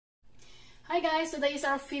Hi guys! Today is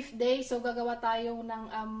our 5th day. So gagawa tayo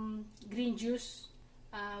ng green juice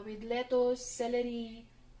with lettuce, celery,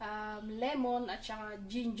 lemon, at saka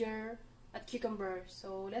ginger at cucumber.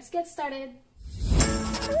 So let's get started!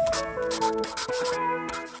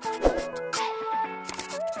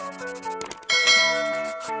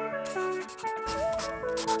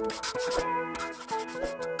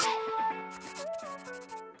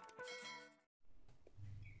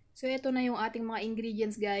 So, ito na yung ating mga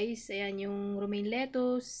ingredients, guys. Ayan, yung romaine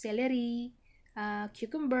lettuce, celery,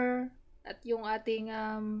 cucumber, at yung ating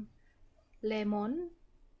lemon.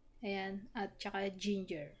 Ayan, at saka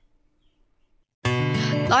ginger.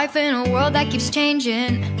 Life in a world that keeps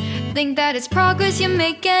changing. Think that it's progress you're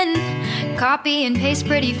making. Copy and paste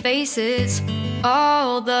pretty faces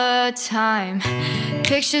all the time.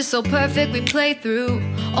 Pictures so perfect we play through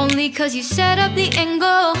only cause you set up the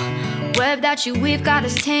angle. Web that you weave got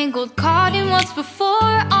us tangled, caught in what's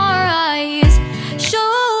before our eyes. Show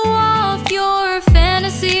off your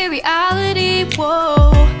fantasy reality.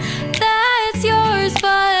 Whoa, that's yours,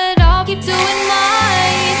 but I'll keep doing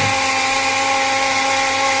mine.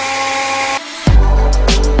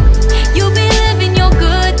 You'll be living your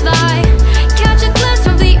good life. Catch a glimpse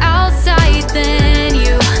from the outside, then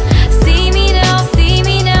you see me now, see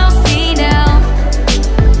me now, see now.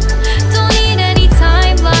 Don't need any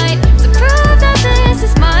timeline. This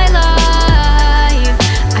is my life.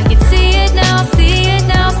 I can see it now, see it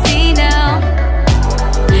now, see now.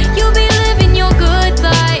 You'll be living your good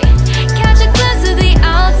life. Catch a glimpse of the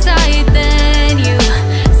outside, then you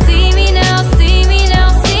see me now, see me now,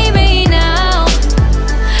 see me now.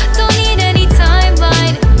 Don't need any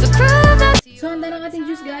timeline to prove that. So, handa ng ating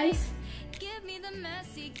juice, guys. Give me the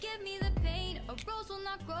messy, give me the pain. A rose will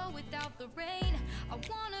not grow without the rain. I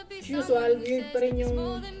wanna be usual, weird pa rin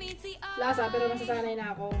yung lasa, pero nasasanay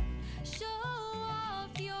na ako. Show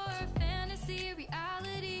off your fantasy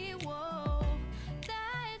reality. Whoa,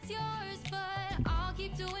 that's yours, but I'll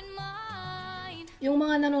keep doing mine. Yung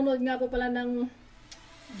mga nanonood nga po pala ng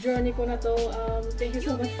journey ko na to, thank you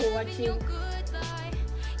so much for watching.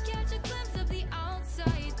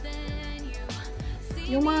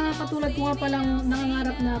 Yung mga katulad ko nga palang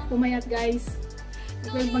nangangarap na pumayat, guys,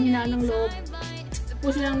 huwag bang hinaan ng loob,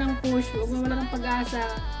 push lang ng push, huwag mawala ng pag-asa.